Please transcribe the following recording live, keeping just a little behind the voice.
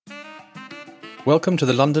Welcome to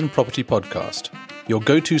the London Property Podcast, your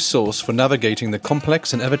go-to source for navigating the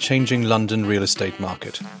complex and ever-changing London real estate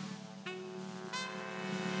market.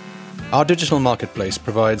 Our digital marketplace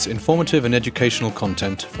provides informative and educational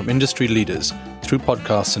content from industry leaders through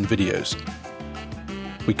podcasts and videos.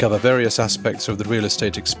 We cover various aspects of the real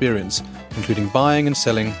estate experience, including buying and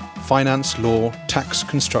selling, finance, law, tax,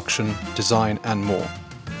 construction, design, and more.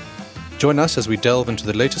 Join us as we delve into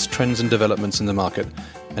the latest trends and developments in the market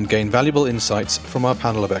and gain valuable insights from our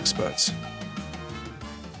panel of experts.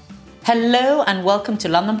 Hello and welcome to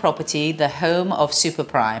London Property, the home of Super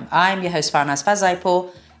Prime. I'm your host Farnaz Fazaipour,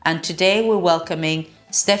 and today we're welcoming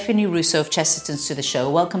Stephanie Russo of Chesterton's to the show.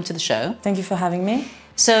 Welcome to the show. Thank you for having me.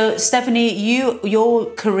 So Stephanie, your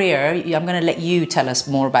career, I'm going to let you tell us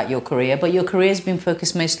more about your career, but your career has been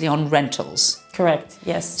focused mostly on rentals. Correct,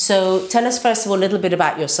 yes. So tell us first of all a little bit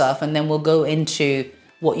about yourself, and then we'll go into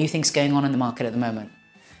what you think is going on in the market at the moment.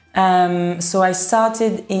 So I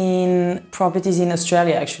started in properties in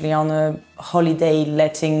Australia, actually, on a holiday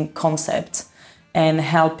letting concept and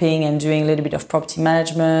helping and doing a little bit of property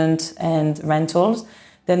management and rentals.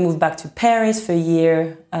 Then moved back to Paris for a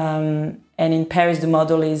year. And in Paris, the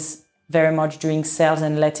model is very much doing sales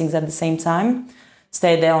and lettings at the same time.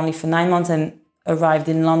 Stayed there only for 9 months and arrived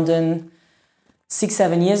in London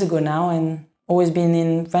 6-7 years ago now, and always been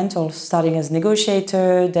in rentals, starting as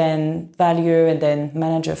negotiator, then valuer, and then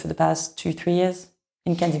manager for the past 2-3 years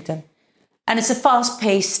in Kensington. And it's a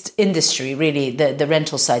fast-paced industry, really, the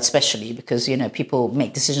rental side especially, because, you know, people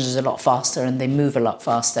make decisions a lot faster and they move a lot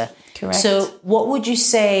faster. Correct. So what would you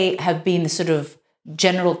say have been the sort of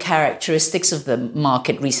general characteristics of the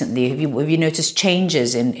market recently? Have you noticed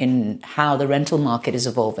changes in how the rental market is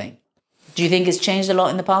evolving? Do you think it's changed a lot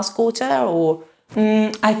in the past quarter, or...?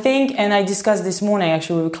 I think, and I discussed this morning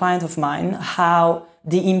actually with a client of mine, how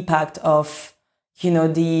the impact of,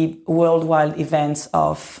 the worldwide events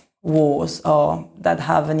of wars or that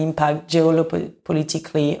have an impact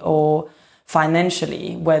geopolitically or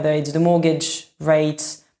financially, whether it's the mortgage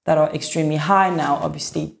rates that are extremely high now,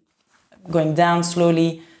 obviously going down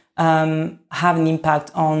slowly, have an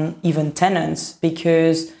impact on even tenants,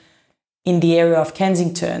 because in the area of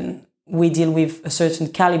Kensington, we deal with a certain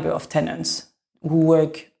caliber of tenants who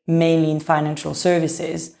work mainly in financial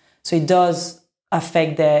services. So it does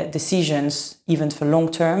affect their decisions, even for long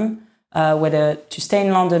term, whether to stay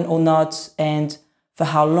in London or not, and for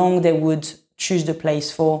how long they would choose the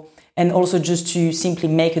place for, and also just to simply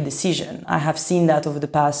make a decision. I have seen that over the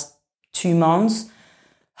past 2 months,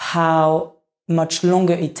 how much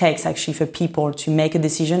longer it takes actually for people to make a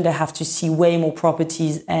decision. They have to see way more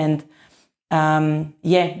properties, and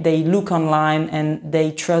they look online and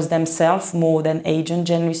they trust themselves more than agent,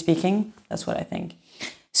 generally speaking. That's what I think.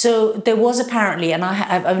 So there was apparently, and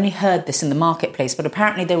I've only heard this in the marketplace, but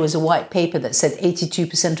apparently there was a white paper that said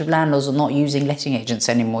 82% of landlords are not using letting agents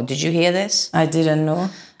anymore. Did you hear this? I didn't know.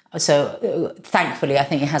 So thankfully, I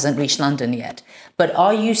think it hasn't reached London yet. But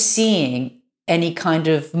are you seeing any kind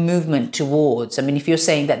of movement towards, I mean, if you're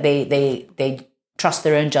saying that they trust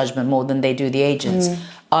their own judgment more than they do the agents,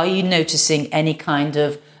 are you noticing any kind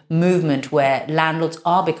of movement where landlords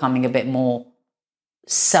are becoming a bit more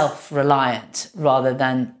self-reliant rather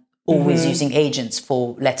than always using agents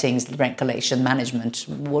for lettings, rent collection, management?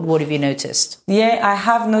 What have you noticed? Yeah, I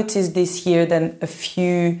have noticed this year that a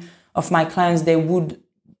few of my clients, they would,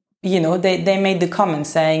 they made the comment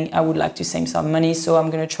saying, I would like to save some money, so I'm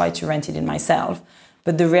going to try to rent it in myself.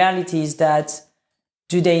 But the reality is that,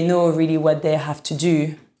 do they know really what they have to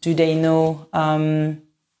do? Do they know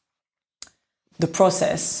the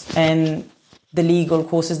process and the legal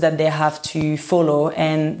courses that they have to follow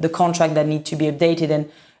and the contract that need to be updated? And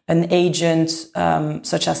an agent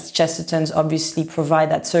such as Chesterton's obviously provide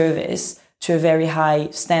that service to a very high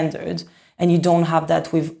standard. And you don't have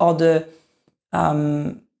that with other,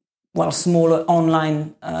 smaller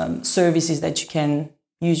online services that you can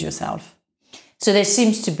use yourself. So there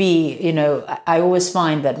seems to be, I always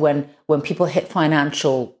find that when people hit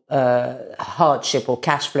financial hardship or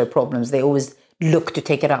cash flow problems, they always look to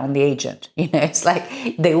take it out on the agent. It's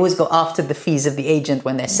like they always go after the fees of the agent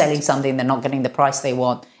when they're selling something, they're not getting the price they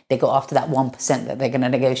want. They go after that 1% that they're going to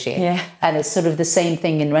negotiate. Yeah. And it's sort of the same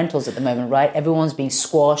thing in rentals at the moment, right? Everyone's being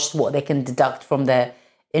squashed, what they can deduct from their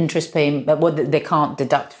interest payment, but what they can't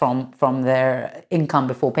deduct from their income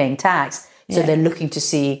before paying tax. So they're looking to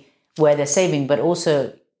see where they're saving, but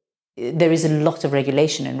also there is a lot of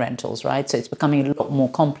regulation in rentals, right? So it's becoming a lot more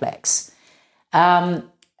complex.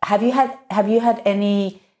 Have you had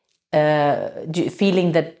any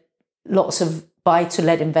feeling that lots of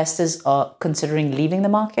buy-to-let investors are considering leaving the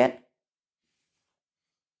market?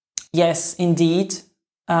 Yes, indeed.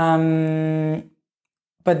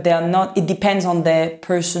 but they are not. It depends on their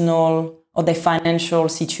personal or their financial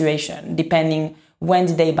situation, depending when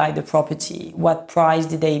did they buy the property, what price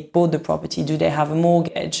did they bought the property, do they have a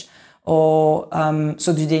mortgage, or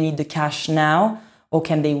so do they need the cash now, or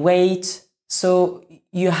can they wait? So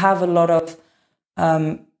you have a lot of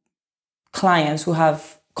clients who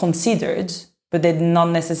have considered, but they did not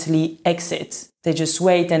necessarily exit. They just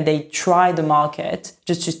wait and they try the market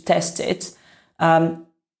just to test it.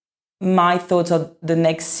 My thoughts are the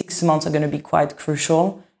next 6 months are going to be quite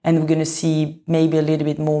crucial, and we're going to see maybe a little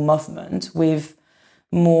bit more movement with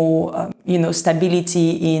more,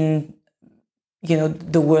 stability in,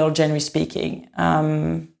 the world, generally speaking.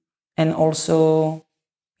 And also,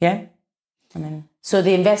 So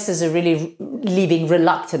the investors are really leaving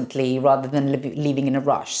reluctantly rather than leaving in a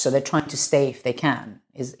rush. So they're trying to stay if they can.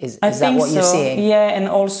 Is that what you're seeing? Yeah, and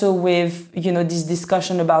also with, this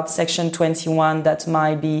discussion about Section 21 that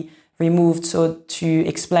might be removed. So to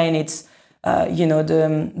explain it's,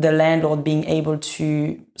 the landlord being able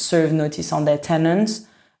to serve notice on their tenants,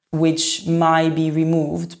 which might be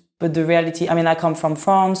removed. But the reality, I come from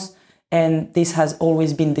France, and this has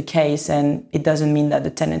always been the case. And it doesn't mean that the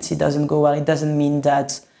tenancy doesn't go well. It doesn't mean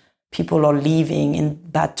that people are leaving in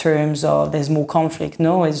bad terms or there's more conflict.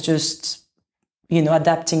 No, it's just,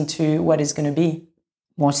 adapting to what is going to be.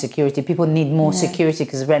 More security. People need more security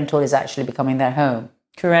because rental is actually becoming their home.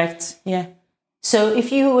 Correct. Yeah. So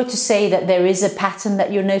if you were to say that there is a pattern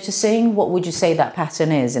that you're noticing, what would you say that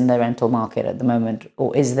pattern is in the rental market at the moment?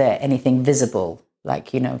 Or is there anything visible,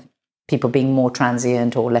 like, people being more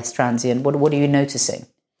transient or less transient? What are you noticing?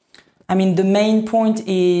 The main point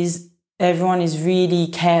is everyone is really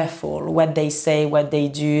careful what they say, what they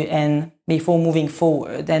do, and before moving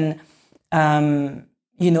forward. And,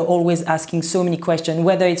 always asking so many questions,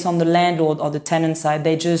 whether it's on the landlord or the tenant side,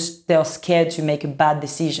 they're scared to make a bad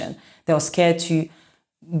decision. They're scared to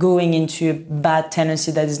going into a bad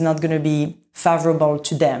tenancy that is not going to be favorable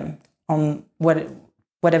to them on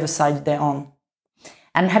whatever side they're on.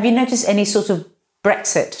 And have you noticed any sort of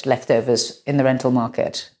Brexit leftovers in the rental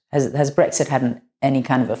market? Has Brexit had any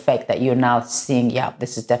kind of effect that you're now seeing,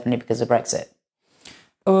 this is definitely because of Brexit?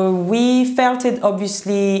 We felt it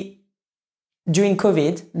obviously during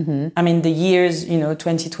COVID. Mm-hmm. The years,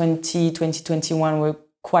 2020, 2021 were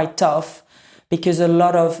quite tough because a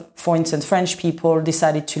lot of, for instance, French people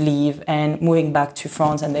decided to leave and moving back to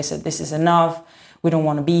France, and they said, this is enough. We don't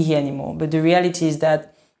want to be here anymore. But the reality is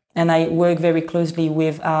that, and I work very closely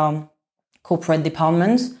with our corporate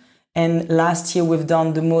department, and last year we've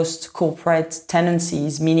done the most corporate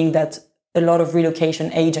tenancies, meaning that a lot of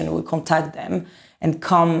relocation agents will contact them and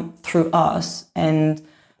come through us. And,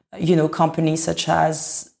 companies such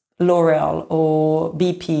as L'Oreal or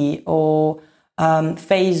BP or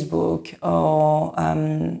Facebook or,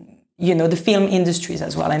 the film industries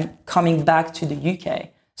as well, and coming back to the UK.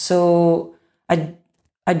 So I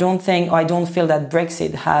don't feel that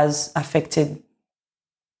Brexit has affected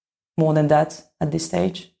more than that at this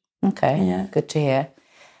stage. Okay, yeah. Good to hear.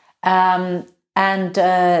 And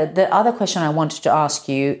the other question I wanted to ask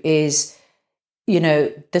you is,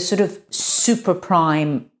 the sort of super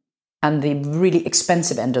prime and the really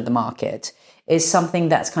expensive end of the market is something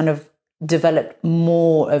that's kind of developed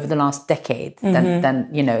more over the last decade than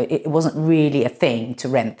it wasn't really a thing to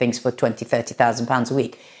rent things for £20,000-30,000 a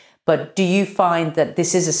week. But do you find that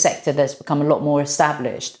this is a sector that's become a lot more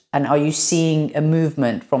established? And are you seeing a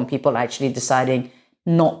movement from people actually deciding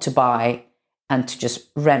not to buy and to just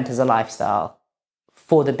rent as a lifestyle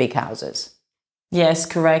for the big houses? Yes,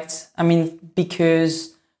 correct.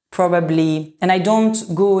 Because probably, and I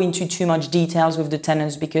don't go into too much details with the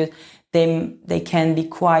tenants because they can be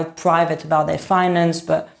quite private about their finance,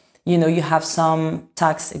 but, you have some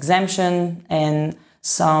tax exemption and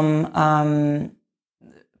some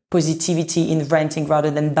positivity in renting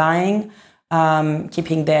rather than buying,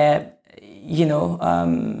 keeping their,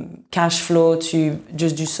 cash flow to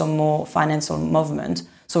just do some more financial movement.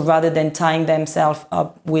 So rather than tying themselves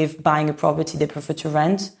up with buying a property, they prefer to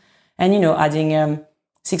rent. And, adding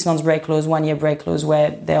 6 months break clause, 1 year break clause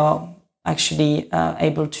where they are actually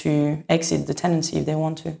able to exit the tenancy if they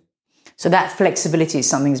want to. So that flexibility is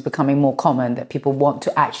something that's becoming more common, that people want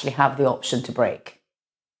to actually have the option to break.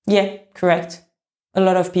 Yeah, correct. A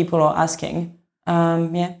lot of people are asking.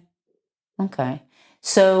 Okay.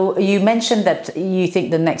 So you mentioned that you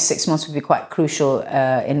think the next 6 months would be quite crucial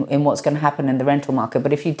in what's going to happen in the rental market.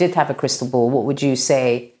 But if you did have a crystal ball, what would you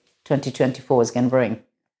say 2024 is going to bring?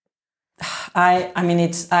 I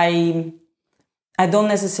don't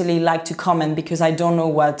necessarily like to comment because I don't know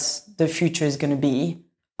what the future is going to be.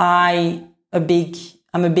 I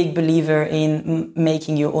I'm a big believer in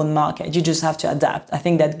making your own market. You just have to adapt. I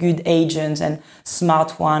think that good agents and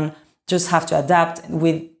smart one just have to adapt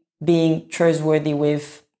with being trustworthy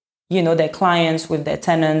with, their clients, with their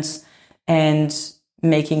tenants, and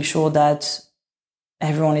making sure that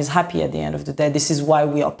everyone is happy at the end of the day. This is why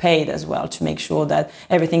we are paid as well, to make sure that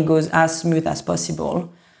everything goes as smooth as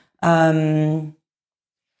possible.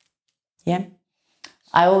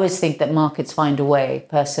 I always think that markets find a way,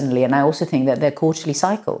 personally, and I also think that they're quarterly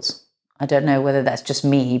cycles. I don't know whether that's just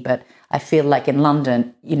me, but I feel like in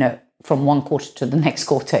London, from one quarter to the next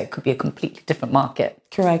quarter, it could be a completely different market.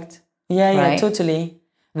 Correct. Yeah, totally.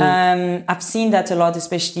 I've seen that a lot,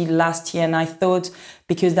 especially last year, and I thought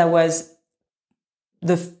because that was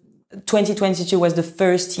 2022 was the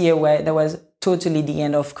first year where there was totally the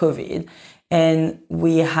end of COVID, and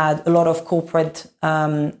we had a lot of corporate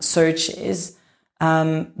searches.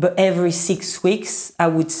 But every 6 weeks, I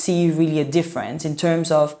would see really a difference in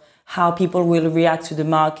terms of how people will react to the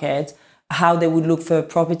market, how they would look for a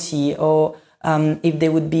property, or if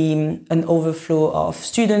there would be an overflow of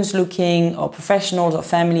students looking, or professionals, or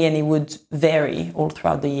family, and it would vary all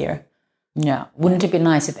throughout the year. Yeah. Wouldn't it be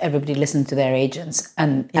nice if everybody listened to their agents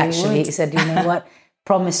and actually said, you know what,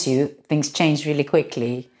 promise you, things change really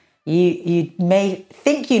quickly. You may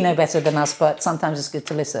think you know better than us, but sometimes it's good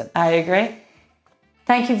to listen. I agree.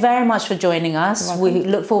 Thank you very much for joining us. We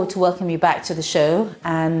look forward to welcoming you back to the show,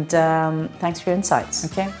 and thanks for your insights.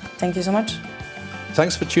 Okay, thank you so much.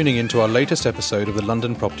 Thanks for tuning in to our latest episode of the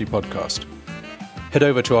London Property Podcast. Head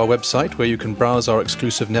over to our website where you can browse our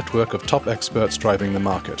exclusive network of top experts driving the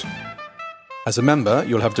market. As a member,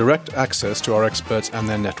 you'll have direct access to our experts and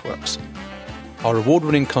their networks. Our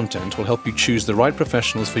award-winning content will help you choose the right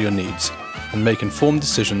professionals for your needs and make informed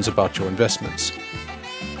decisions about your investments.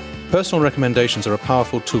 Personal recommendations are a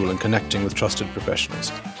powerful tool in connecting with trusted professionals.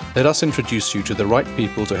 Let us introduce you to the right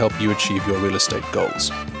people to help you achieve your real estate goals.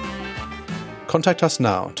 Contact us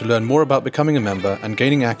now to learn more about becoming a member and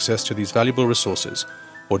gaining access to these valuable resources,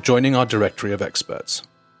 or joining our directory of experts.